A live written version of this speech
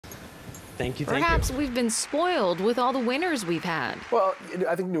Thank you. Perhaps we've been spoiled with all the winners we've had. Well,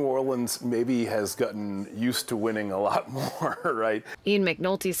 I think New Orleans maybe has gotten used to winning a lot more, right? Ian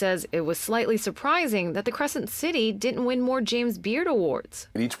McNulty says it was slightly surprising that the Crescent City didn't win more James Beard awards.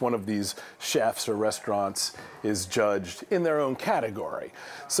 Each one of these chefs or restaurants is judged in their own category.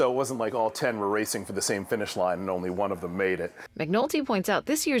 So it wasn't like all 10 were racing for the same finish line and only one of them made it. McNulty points out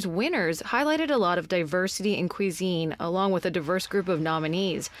this year's winners highlighted a lot of diversity in cuisine, along with a diverse group of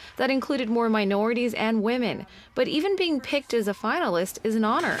nominees that included more minorities and women. But even being picked as a finalist is an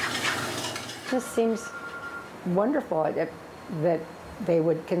honor. This seems wonderful that they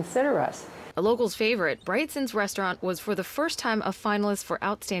would consider us. A local's favorite, Brightson's restaurant, was for the first time a finalist for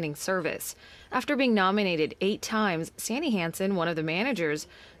Outstanding Service. After being nominated 8 times, Sandy Hansen, one of the managers,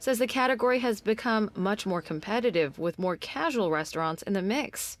 says the category has become much more competitive with more casual restaurants in the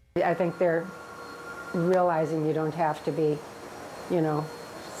mix. I think they're realizing you don't have to be,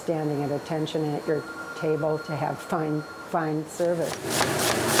 standing at attention at your table to have fine service.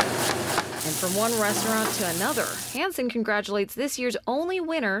 And from one restaurant to another, Hansen congratulates this year's only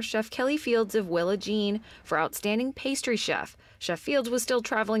winner, Chef Kelly Fields of Willa Jean, for Outstanding Pastry Chef. Chef Fields was still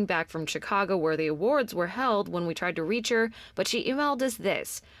traveling back from Chicago, where the awards were held, when we tried to reach her, but she emailed us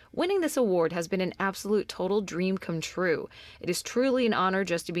this: "Winning this award has been an absolute total dream come true. It is truly an honor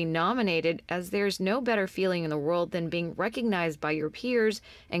just to be nominated, as there's no better feeling in the world than being recognized by your peers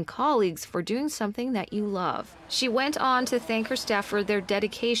and colleagues for doing something that you love." She went on to thank her staff for their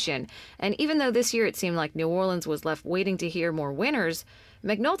dedication, and even though this year it seemed like New Orleans was left waiting to hear more winners,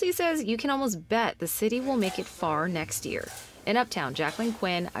 McNulty says you can almost bet the city will make it far next year. In Uptown, Jacqueline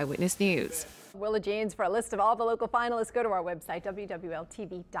Quinn, Eyewitness News. Willa Jeans. For a list of all the local finalists, go to our website,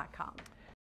 wwltv.com.